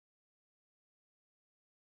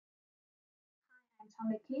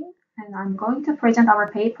King, and I'm going to present our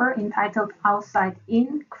paper entitled Outside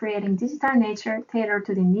In Creating Digital Nature Tailored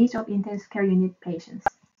to the Needs of Intensive Care Unit Patients.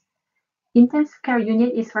 Intensive care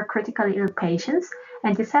unit is for critically ill patients,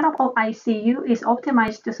 and the setup of ICU is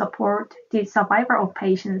optimized to support the survival of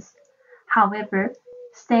patients. However,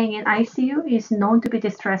 staying in ICU is known to be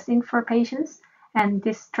distressing for patients, and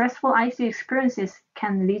these stressful ICU experiences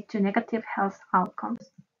can lead to negative health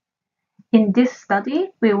outcomes. In this study,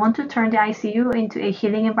 we want to turn the ICU into a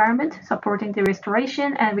healing environment, supporting the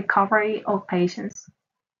restoration and recovery of patients.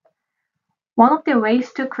 One of the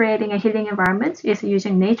ways to creating a healing environment is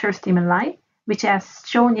using nature stimuli, which has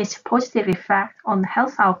shown its positive effect on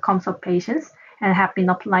health outcomes of patients and have been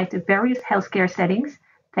applied to various healthcare settings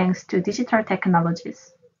thanks to digital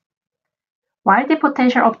technologies. While the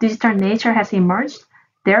potential of digital nature has emerged,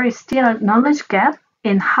 there is still a knowledge gap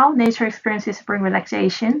in how nature experiences bring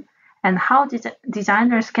relaxation and how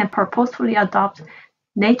designers can purposefully adopt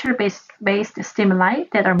nature-based stimuli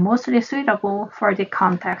that are mostly suitable for the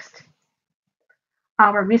context.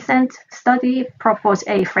 Our recent study proposed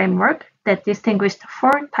a framework that distinguished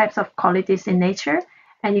four types of qualities in nature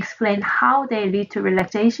and explained how they lead to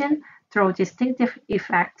relaxation through distinctive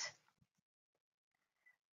effects.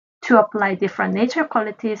 To apply different nature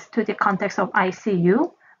qualities to the context of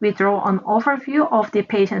ICU, we draw an overview of the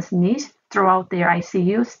patient's needs throughout their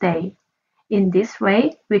ICU stay. In this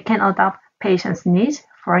way, we can adapt patients' needs.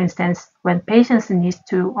 For instance, when patients need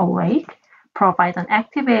to awake, provide an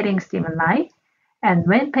activating stimuli, and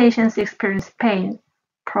when patients experience pain,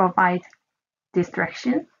 provide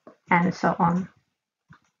distraction, and so on.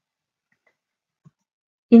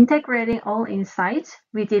 Integrating all insights,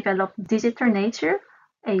 we developed Digital Nature,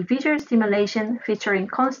 a visual stimulation featuring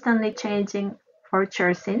constantly changing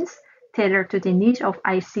virtual scenes tailored to the needs of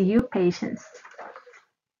ICU patients.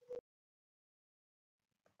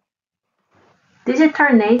 Digital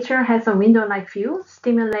Nature has a window-like view,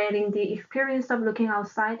 stimulating the experience of looking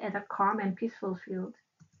outside at a calm and peaceful field.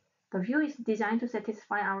 The view is designed to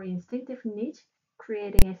satisfy our instinctive needs,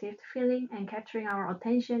 creating a safe feeling and capturing our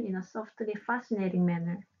attention in a softly fascinating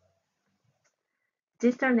manner.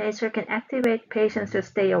 Digital Nature can activate patients to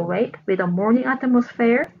stay awake with a morning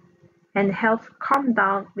atmosphere and help calm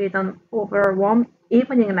down with an overwarm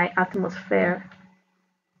evening-like atmosphere.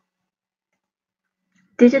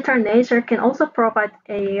 Digital Nature can also provide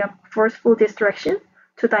a forceful distraction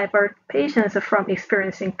to divert patients from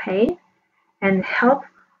experiencing pain and help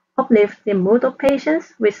uplift the mood of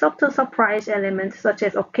patients with subtle surprise elements such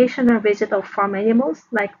as occasional visit of farm animals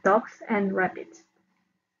like dogs and rabbits.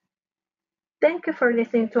 Thank you for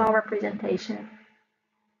listening to our presentation.